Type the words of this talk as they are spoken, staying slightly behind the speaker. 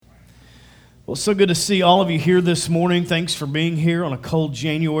Well, so good to see all of you here this morning. Thanks for being here on a cold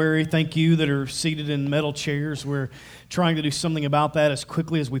January. Thank you that are seated in metal chairs. We're trying to do something about that as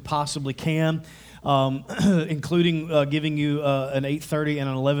quickly as we possibly can, including giving you an 8:30 and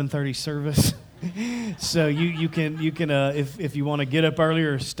an 11:30 service. So you can if you want to get up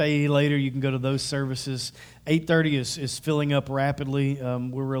earlier or stay later, you can go to those services. 8:30 is filling up rapidly.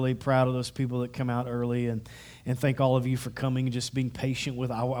 We're really proud of those people that come out early, and thank all of you for coming and just being patient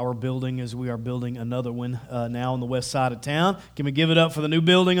with our building as we are building another one now on the west side of town. Can we give it up for the new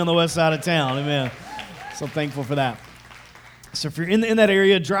building on the west side of town? Amen. So thankful for that. So if you're in that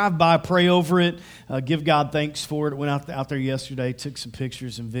area, drive by, pray over it, give God thanks for it. Went out there yesterday, took some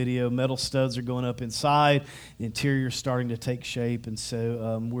pictures and video. Metal studs are going up inside. The interior is starting to take shape, and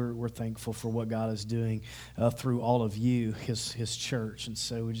so we're thankful for what God is doing through all of you, His church. And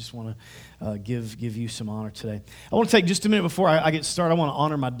so we just want to give you some honor today. I want to take just a minute before I get started. I want to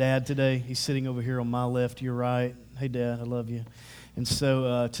honor my dad today. He's sitting over here on my left, your right. Hey, Dad, I love you. And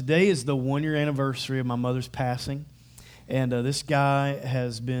so today is the 1-year anniversary of my mother's passing. And this guy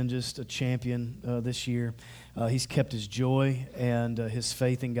has been just a champion this year. He's kept his joy and his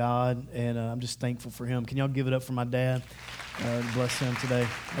faith in God, and I'm just thankful for him. Can y'all give it up for my dad? Bless him today.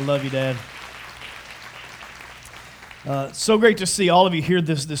 I love you, Dad. So great to see all of you here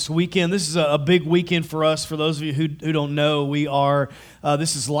this weekend. This is a big weekend for us. For those of you who don't know,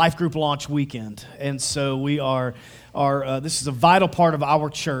 this is Life Group Launch Weekend, and so we are this is a vital part of our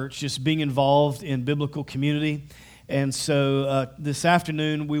church, just being involved in biblical community. And so this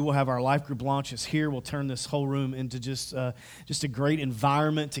afternoon, we will have our life group launches here. We'll turn this whole room into just a great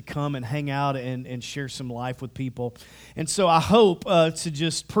environment to come and hang out and share some life with people. And so I hope to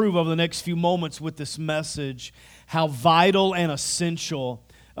just prove over the next few moments with this message how vital and essential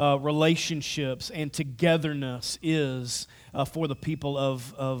relationships and togetherness is for the people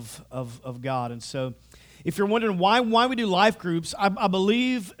of God. And so if you're wondering why we do life groups, I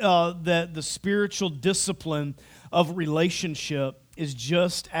believe that the spiritual discipline of relationship is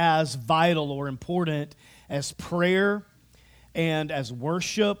just as vital or important as prayer and as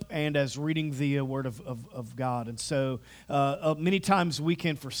worship and as reading the Word of God. And so many times we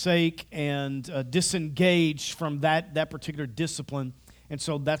can forsake and disengage from that particular discipline. And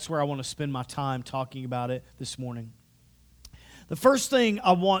so that's where I want to spend my time talking about it this morning. The first thing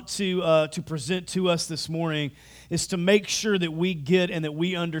I want to present to us this morning is to make sure that we get and that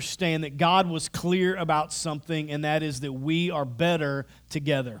we understand that God was clear about something, and that is that we are better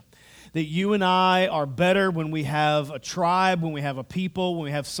together. That you and I are better when we have a tribe, when we have a people, when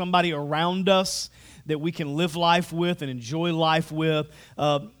we have somebody around us that we can live life with and enjoy life with.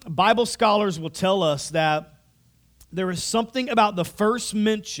 Bible scholars will tell us that there is something about the first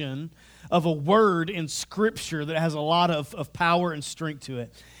mention of a word in Scripture that has a lot of power and strength to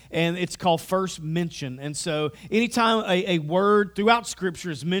it. And it's called first mention. And so anytime a word throughout Scripture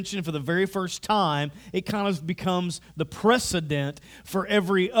is mentioned for the very first time, it kind of becomes the precedent for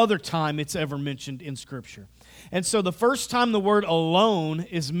every other time it's ever mentioned in Scripture. And so the first time the word alone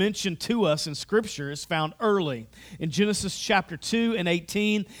is mentioned to us in Scripture is found early. In Genesis chapter 2 and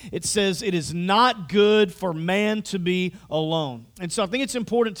 18, it says, "It is not good for man to be alone." And so I think it's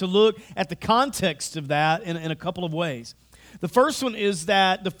important to look at the context of that in a couple of ways. The first one is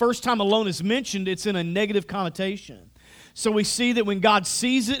that the first time alone is mentioned, it's in a negative connotation. So we see that when God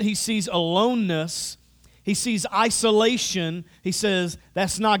sees it, He sees aloneness, He sees isolation. He says,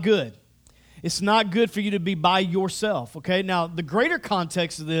 that's not good. It's not good for you to be by yourself, okay? Now, the greater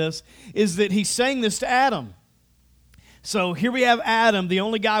context of this is that He's saying this to Adam. So here we have Adam, the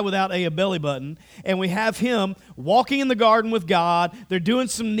only guy without a belly button, and we have him walking in the garden with God. They're doing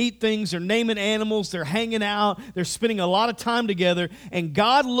some neat things. They're naming animals. They're hanging out. They're spending a lot of time together, and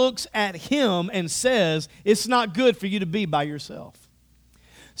God looks at him and says, it's not good for you to be by yourself.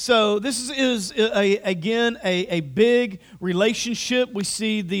 So this is again a big relationship. We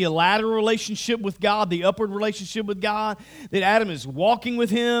see the lateral relationship with God, the upward relationship with God, that Adam is walking with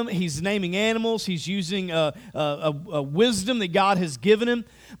Him. He's naming animals. He's using a wisdom that God has given him.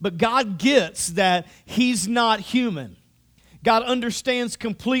 But God gets that he's not human. God understands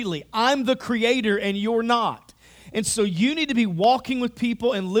completely. I'm the creator and you're not. And so you need to be walking with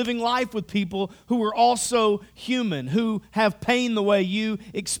people and living life with people who are also human, who have pain the way you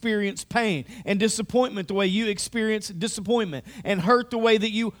experience pain, and disappointment the way you experience disappointment, and hurt the way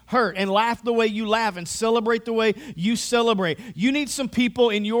that you hurt, and laugh the way you laugh, and celebrate the way you celebrate. You need some people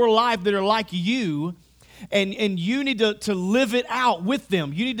in your life that are like you, and you need to live it out with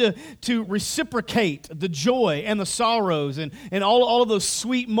them. You need to reciprocate the joy and the sorrows and all of those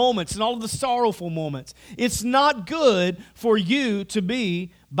sweet moments and all of the sorrowful moments. It's not good for you to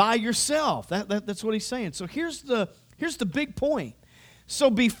be by yourself. That's what he's saying. So here's the big point. So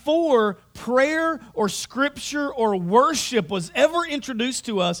before prayer or scripture or worship was ever introduced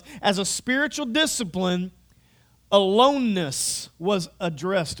to us as a spiritual discipline, aloneness was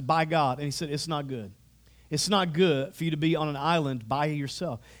addressed by God. And he said, it's not good. It's not good for you to be on an island by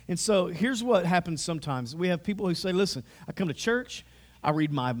yourself. And so here's what happens sometimes. We have people who say, listen, I come to church, I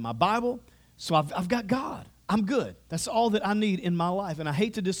read my Bible, so I've got God. I'm good. That's all that I need in my life. And I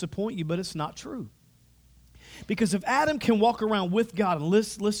hate to disappoint you, but it's not true. Because if Adam can walk around with God, and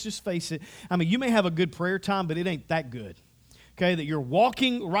let's just face it, I mean, you may have a good prayer time, but it ain't that good. Okay, that you're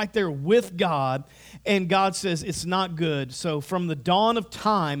walking right there with God, and God says it's not good. So from the dawn of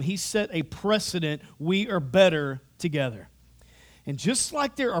time, he set a precedent. We are better together. And just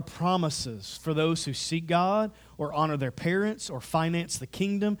like there are promises for those who seek God or honor their parents or finance the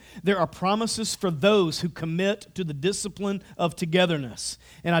kingdom, there are promises for those who commit to the discipline of togetherness.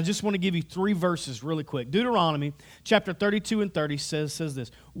 And I just want to give you 3 verses really quick. Deuteronomy chapter 32 and 30 says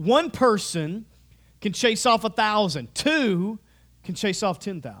this. One person can chase off 1,000. 2 can chase off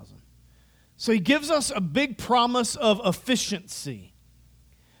 10,000. So he gives us a big promise of efficiency.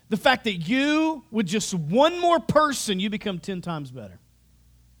 The fact that you, with just one more person, you become 10 times better.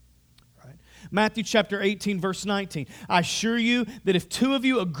 Right? Matthew chapter 18, verse 19. I assure you that if 2 of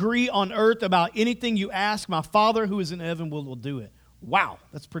you agree on earth about anything you ask, my Father who is in heaven will do it. Wow,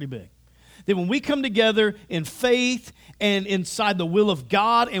 that's pretty big. That when we come together in faith and inside the will of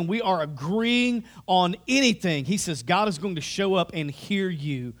God and we are agreeing on anything, he says God is going to show up and hear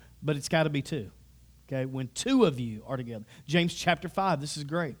you, but it's got to be 2. Okay, when 2 of you are together. James chapter 5, this is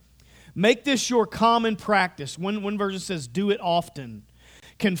great. Make this your common practice. One version says, do it often.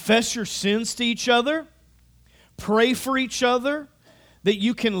 Confess your sins to each other. Pray for each other that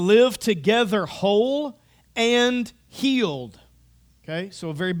you can live together whole and healed. Okay, so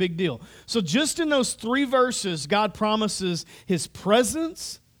a very big deal. So just in those 3 verses, God promises his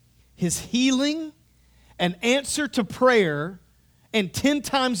presence, his healing, an answer to prayer, and 10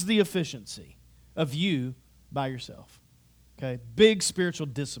 times the efficiency of you by yourself. Okay, big spiritual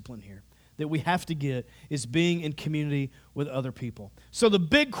discipline here that we have to get is being in community with other people. So the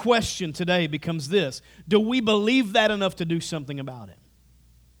big question today becomes this: do we believe that enough to do something about it?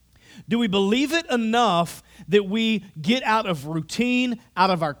 Do we believe it enough that we get out of routine, out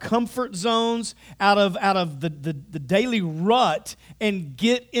of our comfort zones, out of the daily rut, and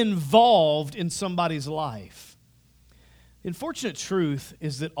get involved in somebody's life? The unfortunate truth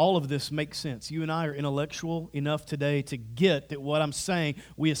is that all of this makes sense. You and I are intellectual enough today to get that what I'm saying,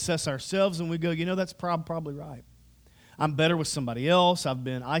 we assess ourselves and we go, that's probably right. I'm better with somebody else. I've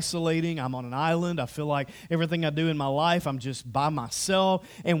been isolating. I'm on an island. I feel like everything I do in my life, I'm just by myself.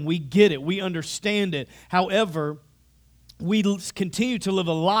 And we get it. We understand it. However, we continue to live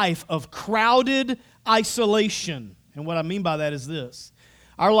a life of crowded isolation. And what I mean by that is this.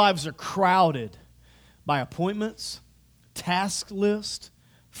 Our lives are crowded by appointments, task list,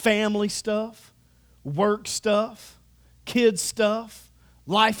 family stuff, work stuff, kids stuff,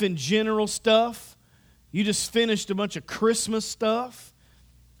 life in general stuff. You just finished a bunch of Christmas stuff,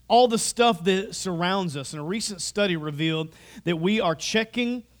 all the stuff that surrounds us. And a recent study revealed that we are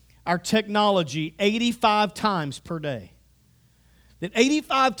checking our technology 85 times per day. That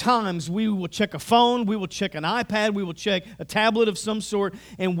 85 times we will check a phone, we will check an iPad, we will check a tablet of some sort,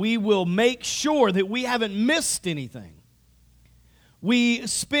 and we will make sure that we haven't missed anything. We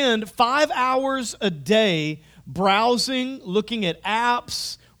spend 5 hours a day browsing, looking at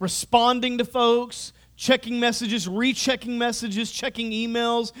apps, responding to folks, checking messages, rechecking messages, checking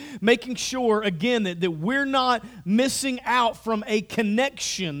emails, making sure, again, that we're not missing out from a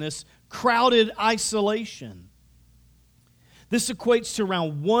connection, this crowded isolation. This equates to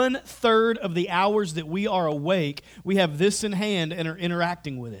around 1/3 of the hours that we are awake. We have this in hand and are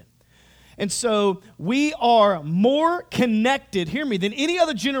interacting with it. And so we are more connected, hear me, than any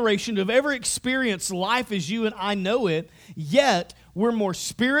other generation to have ever experienced life as you and I know it, yet we're more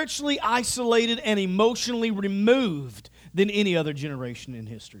spiritually isolated and emotionally removed than any other generation in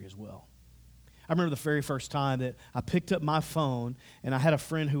history as well. I remember the very first time that I picked up my phone, and I had a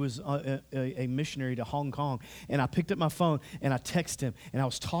friend who was a missionary to Hong Kong, and I picked up my phone and I texted him, and I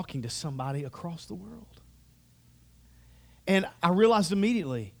was talking to somebody across the world. And I realized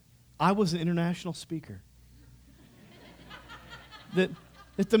immediately I was an international speaker. that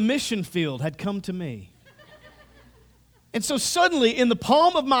the mission field had come to me. And so suddenly, in the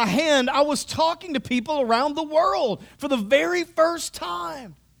palm of my hand, I was talking to people around the world for the very first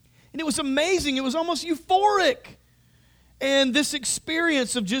time. And it was amazing. It was almost euphoric. And this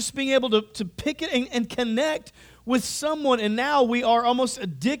experience of just being able to pick it and connect with someone, and now we are almost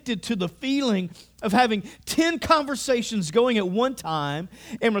addicted to the feeling of having 10 conversations going at one time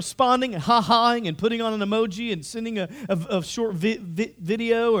and responding and ha-haing and putting on an emoji and sending a short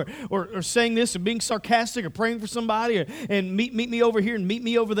video or saying this or being sarcastic or praying for somebody and meet me over here and meet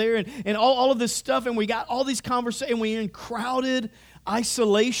me over there and all of this stuff. And we got all these conversations, and we're in crowded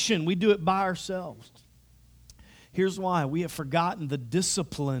isolation. We do it by ourselves. Here's why. We have forgotten the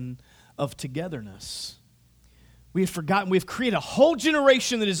discipline of togetherness. We have forgotten, we've created a whole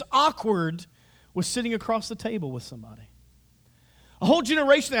generation that is awkward with sitting across the table with somebody. A whole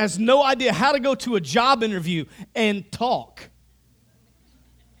generation that has no idea how to go to a job interview and talk.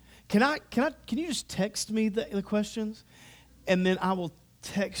 Can you just text me the questions? And then I will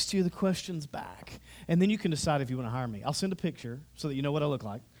text you the questions back. And then you can decide if you want to hire me. I'll send a picture so that you know what I look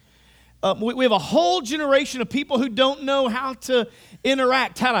like. We have a whole generation of people who don't know how to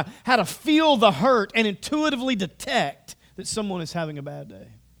interact, how to feel the hurt and intuitively detect that someone is having a bad day.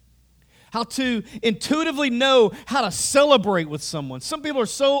 How to intuitively know how to celebrate with someone. Some people are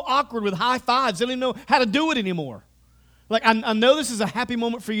so awkward with high fives, they don't even know how to do it anymore. Like, I know this is a happy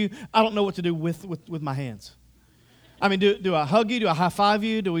moment for you. I don't know what to do with my hands. I mean, do I hug you? Do I high five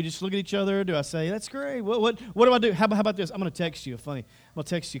you? Do we just look at each other? Do I say, that's great? What do I do? How about this? I'm going to text you. Funny. I'm going to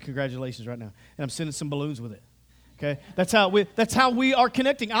text you congratulations right now. And I'm sending some balloons with it. Okay? That's how we are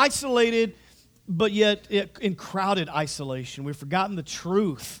connecting. Isolated, but yet in crowded isolation. We've forgotten the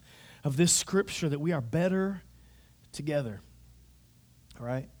truth of this scripture that we are better together. All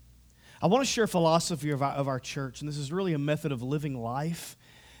right? I want to share a philosophy of our church, and this is really a method of living life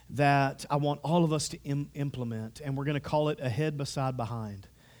that I want all of us to implement, and we're going to call it ahead, beside, behind.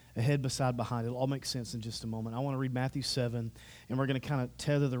 Ahead, beside, behind. It'll all make sense in just a moment. I want to read Matthew 7, and we're going to kind of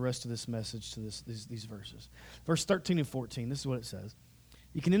tether the rest of this message to these verses. Verse 13 and 14, this is what it says.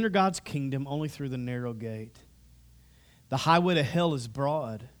 You can enter God's kingdom only through the narrow gate. The highway to hell is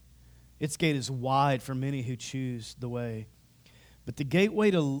broad. Its gate is wide for many who choose the way. But the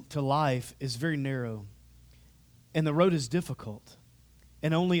gateway to life is very narrow, and the road is difficult,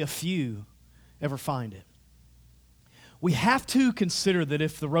 and only a few ever find it. We have to consider that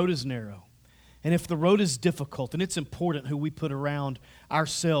if the road is narrow, and if the road is difficult, and it's important who we put around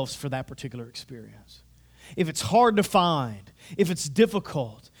ourselves for that particular experience. If it's hard to find, if it's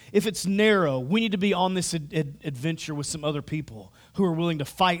difficult, if it's narrow, we need to be on this adventure with some other people who are willing to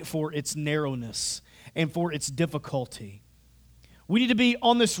fight for its narrowness and for its difficulty. We need to be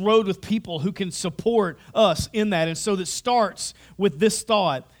on this road with people who can support us in that. And so that starts with this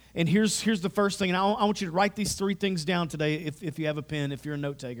thought. And here's the first thing. And I want you to write these 3 things down today if you have a pen, if you're a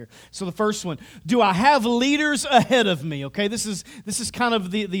note taker. So the first one, do I have leaders ahead of me? Okay, this is kind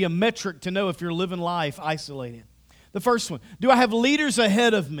of the metric to know if you're living life isolated. The first one, do I have leaders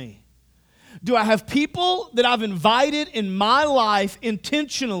ahead of me? Do I have people that I've invited in my life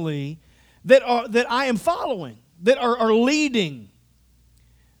intentionally that I am following, that are leading,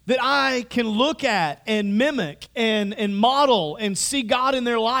 that I can look at and mimic and model and see God in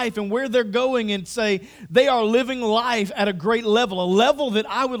their life and where they're going and say they are living life at a great level, a level that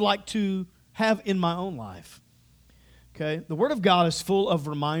I would like to have in my own life. Okay? The Word of God is full of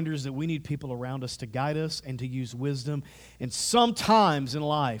reminders that we need people around us to guide us and to use wisdom. And sometimes in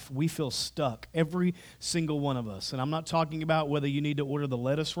life, we feel stuck, every single one of us. And I'm not talking about whether you need to order the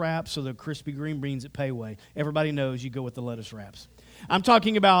lettuce wraps or the crispy green beans at Payway. Everybody knows you go with the lettuce wraps. I'm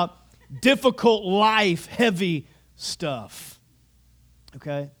talking about difficult life, heavy stuff.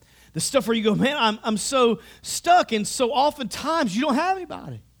 Okay? The stuff where you go, man, I'm so stuck, and so oftentimes you don't have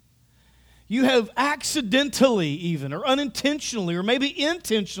anybody. You have accidentally even, or unintentionally, or maybe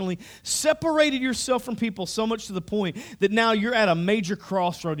intentionally separated yourself from people so much to the point that now you're at a major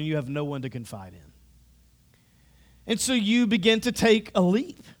crossroad and you have no one to confide in. And so you begin to take a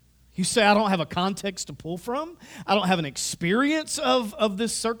leap. You say, I don't have a context to pull from. I don't have an experience of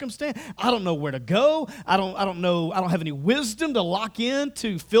this circumstance. I don't know where to go. I don't know. I don't have any wisdom to lock in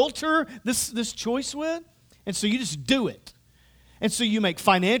to filter this choice with. And so you just do it. And so you make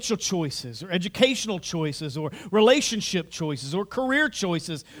financial choices or educational choices or relationship choices or career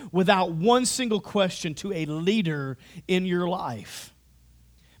choices without one single question to a leader in your life.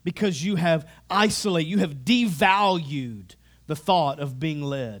 Because you have isolated, you have devalued the thought of being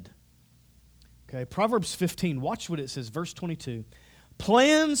led. Okay, Proverbs 15, watch what it says, verse 22.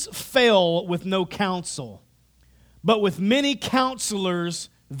 Plans fail with no counsel, but with many counselors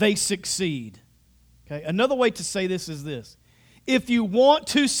they succeed. Okay, another way to say this is this. If you want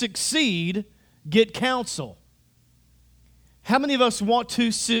to succeed, get counsel. How many of us want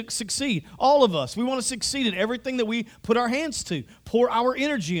to succeed? All of us. We want to succeed in everything that we put our hands to, pour our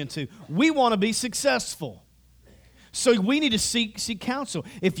energy into. We want to be successful. So we need to seek counsel.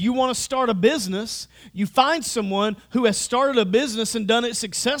 If you want to start a business, you find someone who has started a business and done it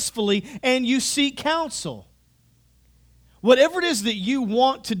successfully, and you seek counsel. Whatever it is that you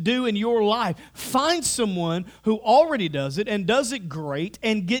want to do in your life, find someone who already does it and does it great,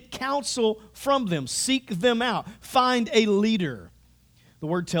 and get counsel from them. Seek them out. Find a leader. The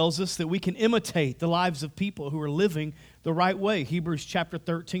Word tells us that we can imitate the lives of people who are living the right way. Hebrews chapter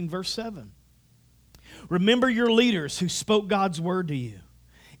 13, verse 7. Remember your leaders who spoke God's word to you.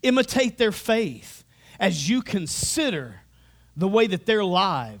 Imitate their faith as you consider the way that their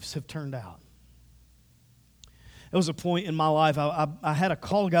lives have turned out. There was a point in my life, I had a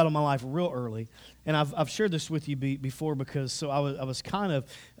call of God on my life real early, and I've shared this with you before because I was kind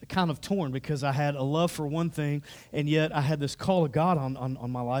of torn because I had a love for one thing, and yet I had this call of God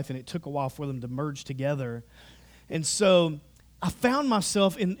on my life, and it took a while for them to merge together. And so I found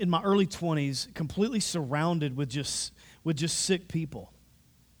myself in my early 20s completely surrounded with just sick people,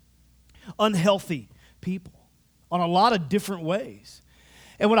 unhealthy people, on a lot of different ways.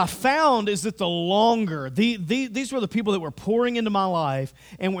 And what I found is that the longer, these were the people that were pouring into my life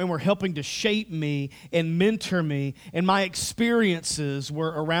and were helping to shape me and mentor me, and my experiences were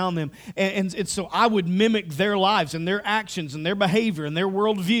around them. And so I would mimic their lives and their actions and their behavior and their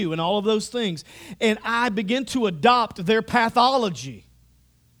worldview and all of those things. And I began to adopt their pathology.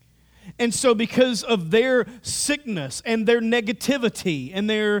 And so because of their sickness and their negativity and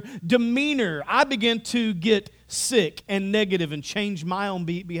their demeanor, I began to get sick and negative and change my own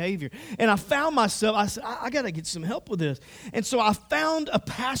behavior. And I found myself, I said, I got to get some help with this. And so I found a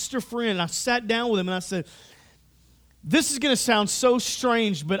pastor friend. I sat down with him and I said, this is going to sound so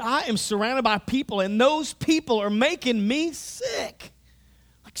strange, but I am surrounded by people, and those people are making me sick.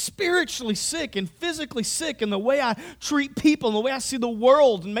 Spiritually sick and physically sick in the way I treat people and the way I see the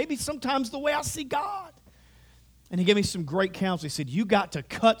world and maybe sometimes the way I see God. And he gave me some great counsel. He said, you got to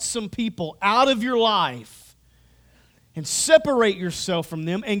cut some people out of your life and separate yourself from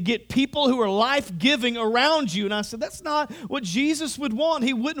them and get people who are life-giving around you. And I said, that's not what Jesus would want.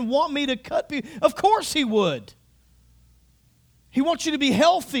 He wouldn't want me to cut people. Of course he would. He wants you to be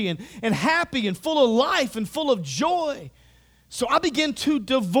healthy and happy and full of life and full of joy. So I began to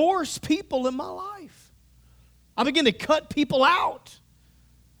divorce people in my life. I began to cut people out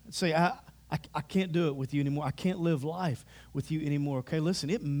and say, I can't do it with you anymore. I can't live life with you anymore. Okay, listen,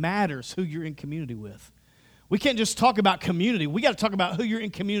 it matters who you're in community with. We can't just talk about community. We got to talk about who you're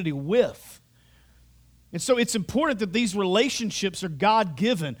in community with. And so it's important that these relationships are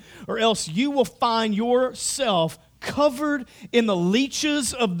God-given, or else you will find yourself covered in the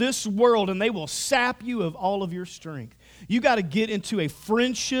leeches of this world, and they will sap you of all of your strength. You got to get into a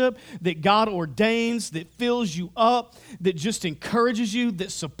friendship that God ordains, that fills you up, that just encourages you,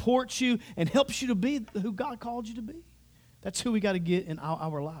 that supports you, and helps you to be who God called you to be. That's who we got to get in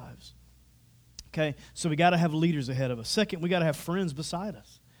our lives. Okay, so we got to have leaders ahead of us. Second, we got to have friends beside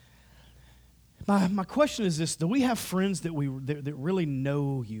us. My question is this: do we have friends that really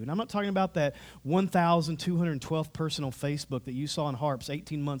know you? And I'm not talking about that 1,212th person on Facebook that you saw in Harps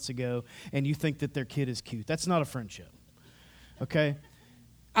 18 months ago, and you think that their kid is cute. That's not a friendship. Okay?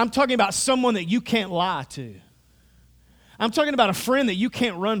 I'm talking about someone that you can't lie to. I'm talking about a friend that you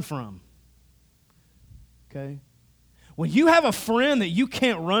can't run from. Okay? When you have a friend that you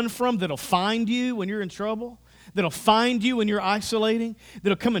can't run from that'll find you when you're in trouble, that'll find you when you're isolating,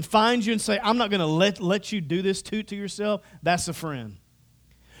 that'll come and find you and say, I'm not going to let you do this to yourself, that's a friend.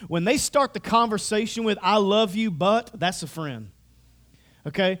 When they start the conversation with, I love you, but, that's a friend.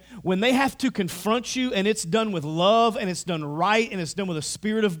 Okay? When they have to confront you and it's done with love and it's done right and it's done with the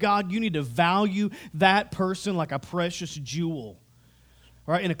Spirit of God, you need to value that person like a precious jewel.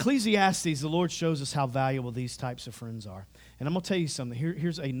 All right? In Ecclesiastes, the Lord shows us how valuable these types of friends are. And I'm going to tell you something.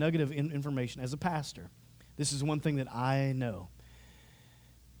 Here's a nugget of information. As a pastor, this is one thing that I know.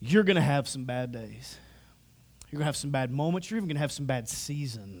 You're going to have some bad days. You're going to have some bad moments. You're even going to have some bad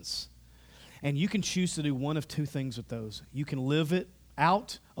seasons. And you can choose to do one of two things with those. You can live it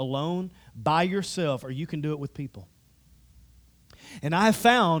out alone by yourself, or you can do it with people. And I have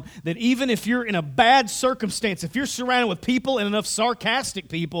found that even if you're in a bad circumstance, if you're surrounded with people and enough sarcastic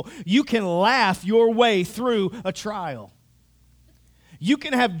people, you can laugh your way through a trial. You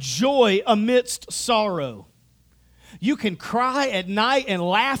can have joy amidst sorrow. You can cry at night and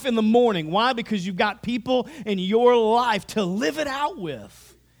laugh in the morning. Why? Because you've got people in your life to live it out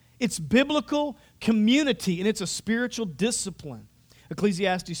with. It's biblical community, and it's a spiritual discipline.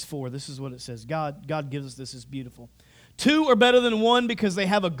 Ecclesiastes 4, this is what it says. God gives us this. It's beautiful. 2 are better than 1 because they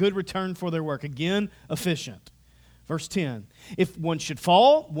have a good return for their work. Again, efficient. Verse 10, if one should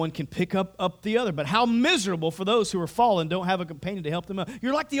fall, one can pick up the other. But how miserable for those who are fallen, don't have a companion to help them up.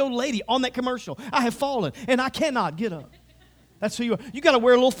 You're like the old lady on that commercial. I have fallen, and I cannot get up. That's who you are. You got to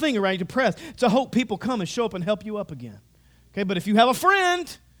wear a little thing around you to press to hope people come and show up and help you up again. Okay, but if you have a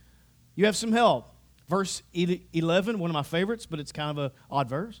friend, you have some help. Verse 11, one of my favorites, but it's kind of an odd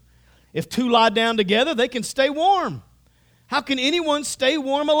verse. If two lie down together, they can stay warm. How can anyone stay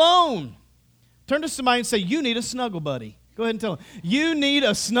warm alone? Turn to somebody and say, you need a snuggle buddy. Go ahead and tell them. You need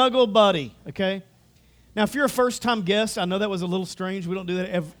a snuggle buddy, okay? Now, if you're a first-time guest, I know that was a little strange. We don't do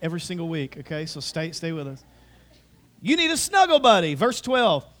that every single week, okay? So stay with us. You need a snuggle buddy. Verse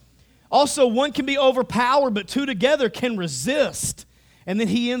 12. Also, one can be overpowered, but two together can resist. And then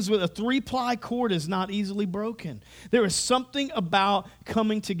he ends with a 3-ply cord is not easily broken. There is something about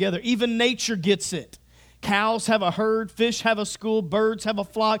coming together. Even nature gets it. Cows have a herd, fish have a school, birds have a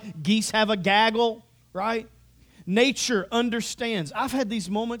flock, geese have a gaggle, right? Nature understands. I've had these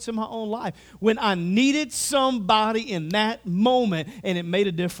moments in my own life when I needed somebody in that moment, and it made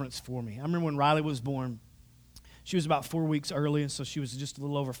a difference for me. I remember when Riley was born. She was about 4 weeks early, and so she was just a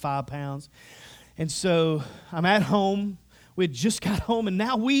little over 5 pounds. And so I'm at home. We had just got home, and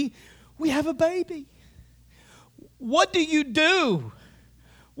now we have a baby. What do you do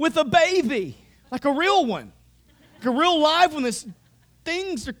with a baby? Like a real one. Like a real live one. This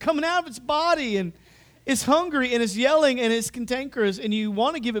things are coming out of its body, and it's hungry, and it's yelling, and it's cantankerous, and you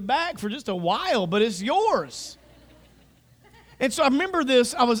want to give it back for just a while, but it's yours. And so I remember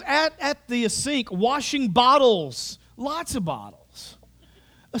this. I was at the sink washing bottles, lots of bottles,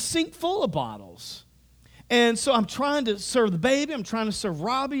 a sink full of bottles. And so I'm trying to serve the baby. I'm trying to serve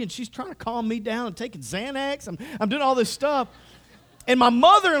Robbie, and she's trying to calm me down and taking Xanax. I'm doing all this stuff. And my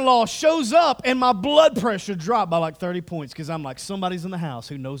mother-in-law shows up, and my blood pressure dropped by like 30 points because I'm like, somebody's in the house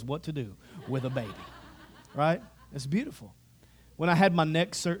who knows what to do with a baby, right? It's beautiful. When I had my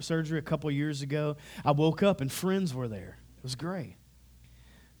neck surgery a couple years ago, I woke up, and friends were there. It was great.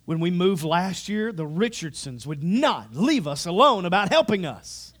 When we moved last year, the Richardsons would not leave us alone about helping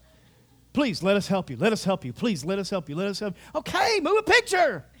us. Please, let us help you. Let us help you. Please, let us help you. Let us help you. Okay, move a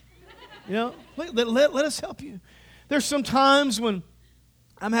picture. You know, let us help you. There's some times when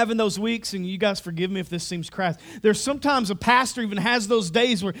I'm having those weeks, and you guys forgive me if this seems crass. There's sometimes a pastor even has those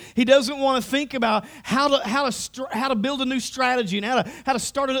days where he doesn't want to think about how to build a new strategy and how to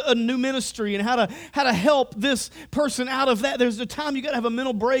start a new ministry and how to help this person out of that. There's a time you got to have a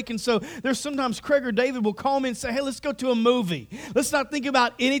mental break, and so there's sometimes Craig or David will call me and say, "Hey, let's go to a movie. Let's not think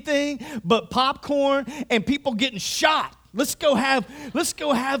about anything but popcorn and people getting shot. Let's go have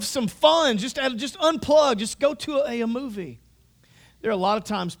some fun. Just unplug. Just go to a movie." There are a lot of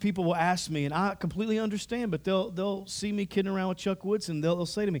times people will ask me, and I completely understand, but they'll see me kidding around with Chuck Woodson. They'll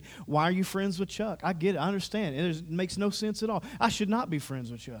say to me, "Why are you friends with Chuck?" I get it. I understand. It makes no sense at all. I should not be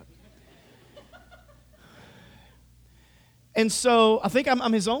friends with Chuck. And so I think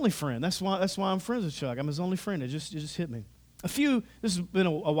I'm his only friend. That's why I'm friends with Chuck. I'm his only friend. It just hit me. This has been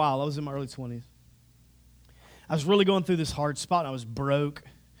a while. I was in my early 20s. I was really going through this hard spot. I was broke.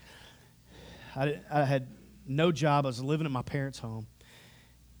 I had no job. I was living in my parents' home.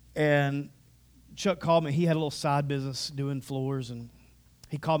 And Chuck called me. He had a little side business doing floors, and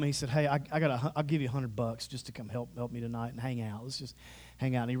he called me. He said, "Hey, I'll give you $100 just to come help me tonight and hang out. Let's just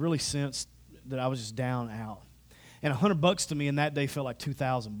hang out." And he really sensed that I was just down and out. And $100 to me in that day felt like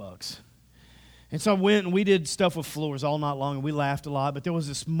 $2,000. And so I went and we did stuff with floors all night long, and we laughed a lot. But there was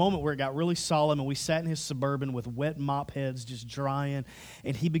this moment where it got really solemn, and we sat in his Suburban with wet mop heads just drying,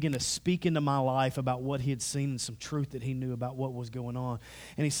 and he began to speak into my life about what he had seen and some truth that he knew about what was going on.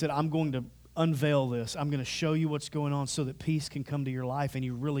 And he said, "I'm going to unveil this. I'm going to show you what's going on so that peace can come to your life and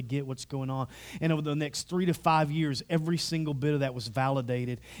you really get what's going on." And over the next 3 to 5 years, every single bit of that was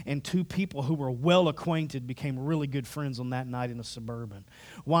validated. And 2 people who were well acquainted became really good friends on that night in the Suburban.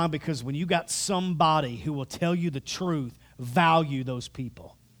 Why? Because when you got somebody who will tell you the truth, value those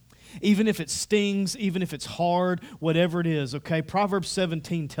people. Even if it stings, even if it's hard, whatever it is, okay? Proverbs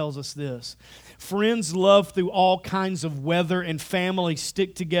 17 tells us this: friends love through all kinds of weather, and families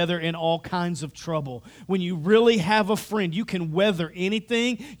stick together in all kinds of trouble. When you really have a friend, you can weather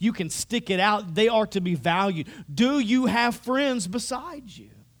anything, you can stick it out. They are to be valued. Do you have friends beside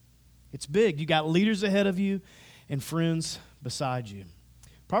you? It's big. You got leaders ahead of you and friends beside you.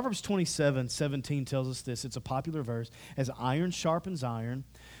 Proverbs 27:17 tells us this. It's a popular verse. As iron sharpens iron,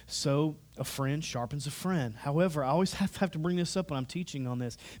 so a friend sharpens a friend. However, I always have to bring this up when I'm teaching on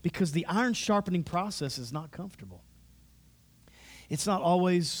this, because the iron sharpening process is not comfortable. It's not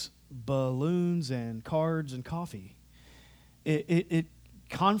always balloons and cards and coffee.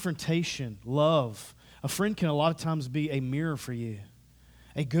 Confrontation, love, A friend can a lot of times be a mirror for you,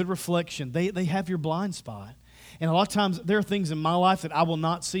 a good reflection. They have your blind spot. And a lot of times there are things in my life that I will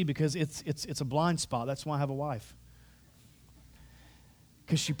not see because it's a blind spot. That's why I have a wife.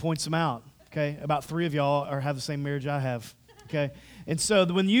 Because she points them out, okay? About 3 of y'all have the same marriage I have, okay? And so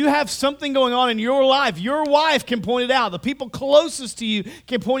when you have something going on in your life, your wife can point it out. The people closest to you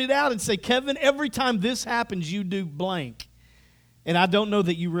can point it out and say, Kevin, every time this happens, you do blank. And I don't know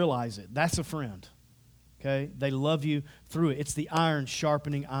that you realize it. That's a friend, okay? They love you through it. It's the iron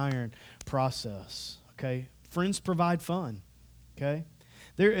sharpening iron process, okay? Friends provide fun, okay?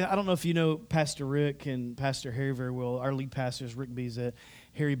 I don't know if you know Pastor Rick and Pastor Harry very well. Our lead pastor is Rick Bezet.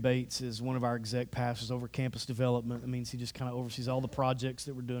 Harry Bates is one of our exec pastors over campus development. That means he just kind of oversees all the projects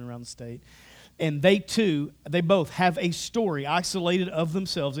that we're doing around the state. And they both have a story isolated of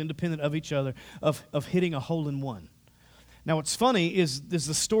themselves, independent of each other, of hitting a hole in one. Now what's funny is the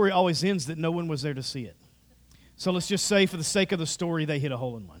story always ends that no one was there to see it. So let's just say for the sake of the story, they hit a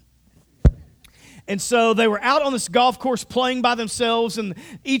hole in one. And so they were out on this golf course playing by themselves, and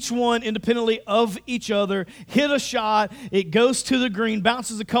each one independently of each other hit a shot. It goes to the green,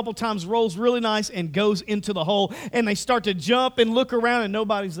 bounces a couple times, rolls really nice, and goes into the hole. And they start to jump and look around, and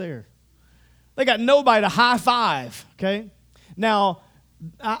nobody's there. They got nobody to high five, okay? Now,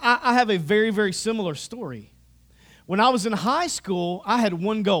 I have a very, very similar story. When I was in high school, I had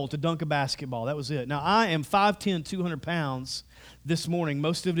one goal, to dunk a basketball. That was it. Now, I am 5'10", 200 pounds this morning.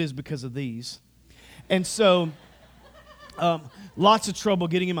 Most of it is because of these. And so, lots of trouble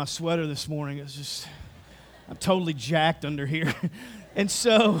getting in my sweater this morning. It's just, I'm totally jacked under here. And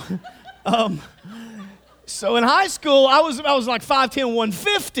so, so in high school, I was like 5'10",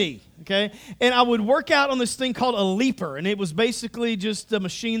 150, okay? And I would work out on this thing called a leaper, and it was basically just a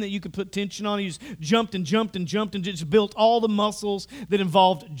machine that you could put tension on. You just jumped and jumped and jumped and just built all the muscles that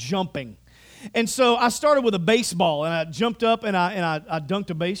involved jumping. And so I started with a baseball, and I jumped up and I dunked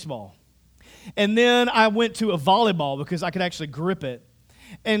a baseball. And then I went to a volleyball because I could actually grip it.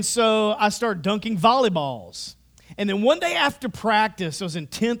 And so I started dunking volleyballs. And then one day after practice, I was in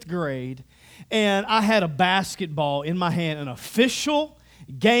 10th grade, and I had a basketball in my hand, an official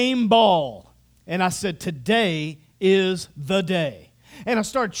game ball. And I said, today is the day. And I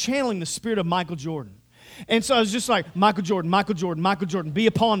started channeling the spirit of Michael Jordan. And so I was just like, Michael Jordan, Michael Jordan, Michael Jordan, be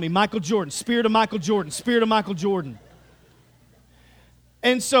upon me, Michael Jordan, spirit of Michael Jordan, spirit of Michael Jordan.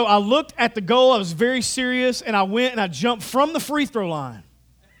 And so I looked at the goal, I was very serious, and I went and I jumped from the free throw line.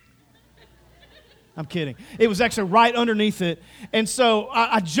 I'm kidding. It was actually right underneath it. And so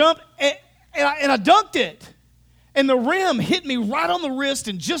I jumped and I dunked it. And the rim hit me right on the wrist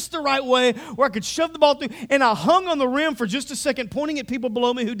in just the right way where I could shove the ball through. And I hung on the rim for just a second, pointing at people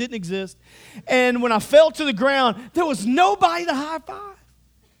below me who didn't exist. And when I fell to the ground, there was nobody to high five.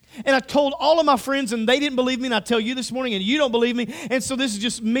 And I told all of my friends, and they didn't believe me, and I tell you this morning, and you don't believe me. And so this is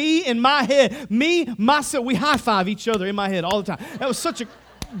just me in my head. Me, myself, we high-five each other in my head all the time. That was such a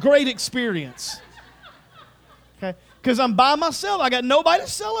great experience. Okay? Because I'm by myself. I got nobody to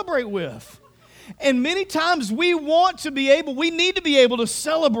celebrate with. And many times we need to be able to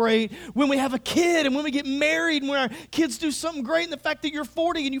celebrate when we have a kid and when we get married and when our kids do something great, and the fact that you're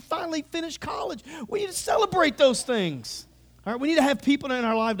 40 and you finally finish college. We need to celebrate those things. All right, we need to have people in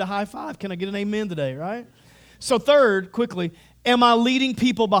our life to high five. Can I get an amen today, right? So third, quickly, am I leading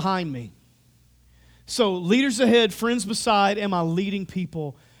people behind me? So leaders ahead, friends beside, am I leading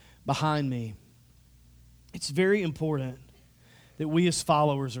people behind me? It's very important that we as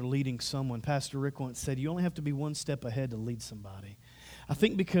followers are leading someone. Pastor Rick once said, you only have to be one step ahead to lead somebody. I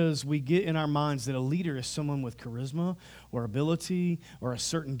think because we get in our minds that a leader is someone with charisma or ability or a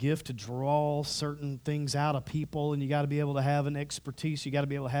certain gift to draw certain things out of people, and you got to be able to have an expertise, you got to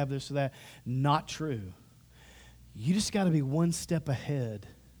be able to have this or that. Not true. You just got to be one step ahead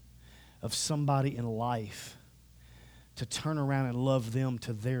of somebody in life to turn around and love them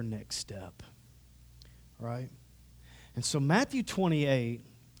to their next step. Right? And so Matthew 28,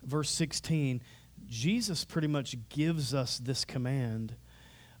 verse 16, Jesus pretty much gives us this command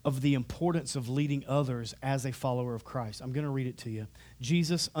of the importance of leading others as a follower of Christ. I'm going to read it to you.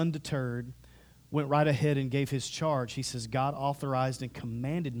 Jesus, undeterred, went right ahead and gave his charge. He says, God authorized and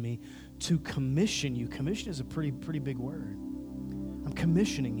commanded me to commission you. Commission is a pretty big word. I'm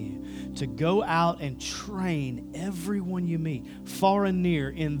commissioning you to go out and train everyone you meet, far and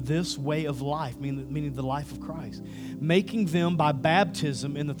near, in this way of life, meaning the life of Christ, making them by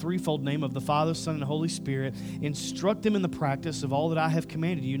baptism in the threefold name of the Father, Son, and Holy Spirit, instruct them in the practice of all that I have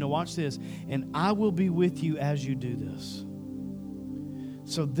commanded you. Now watch this, and I will be with you as you do this.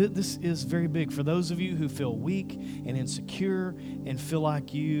 So this is very big. For those of you who feel weak and insecure and feel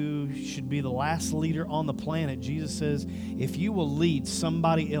like you should be the last leader on the planet, Jesus says, if you will lead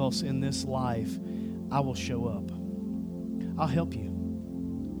somebody else in this life, I will show up. I'll help you.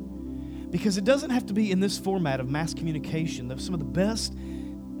 Because it doesn't have to be in this format of mass communication. Some of the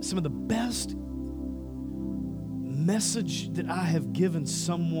best message that I have given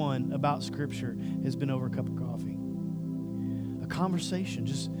someone about Scripture has been over a cup of coffee. A conversation,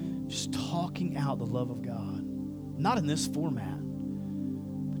 just talking out the love of God. Not in this format,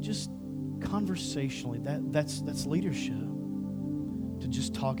 but just conversationally. That's leadership, to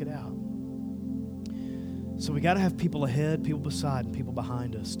just talk it out. So we got to have people ahead, people beside, and people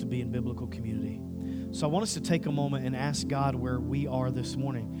behind us to be in biblical community. So I want us to take a moment and ask God where we are this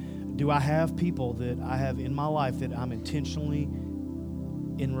morning. Do I have people that I have in my life that I'm intentionally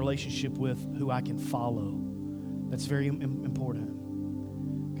in relationship with who I can follow? That's very important.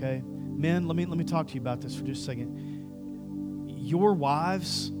 Okay? Men, let me talk to you about this for just a second. Your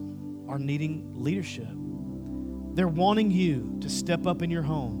wives are needing leadership. They're wanting you to step up in your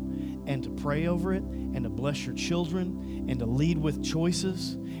home and to pray over it, and to bless your children, and to lead with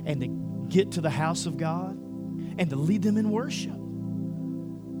choices, and to get to the house of God, and to lead them in worship.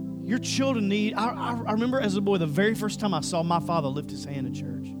 Your children need, I remember as a boy, the very first time I saw my father lift his hand in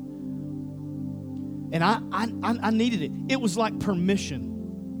church. And I needed it. It was like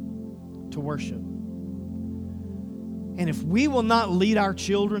permission to worship. And if we will not lead our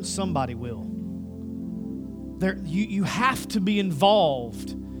children, somebody will. You have to be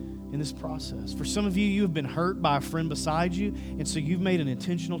involved in this process. For some of you, you have been hurt by a friend beside you, and so you've made an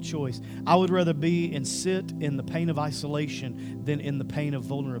intentional choice. I would rather be and sit in the pain of isolation than in the pain of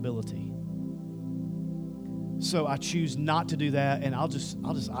vulnerability. So I choose not to do that, and I'll just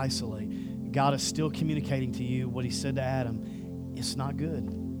isolate. God is still communicating to you what He said to Adam. It's not good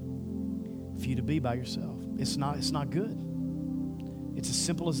for you to be by yourself. It's not good. It's as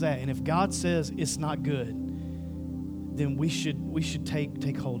simple as that. And if God says it's not good, then we should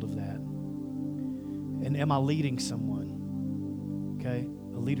take hold of that. And am I leading someone? Okay?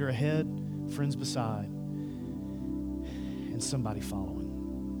 A leader ahead, friends beside, and somebody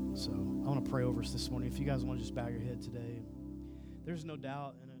following. So I want to pray over us this morning. If you guys want to just bow your head today. There's no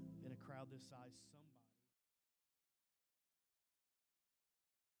doubt in a crowd this size,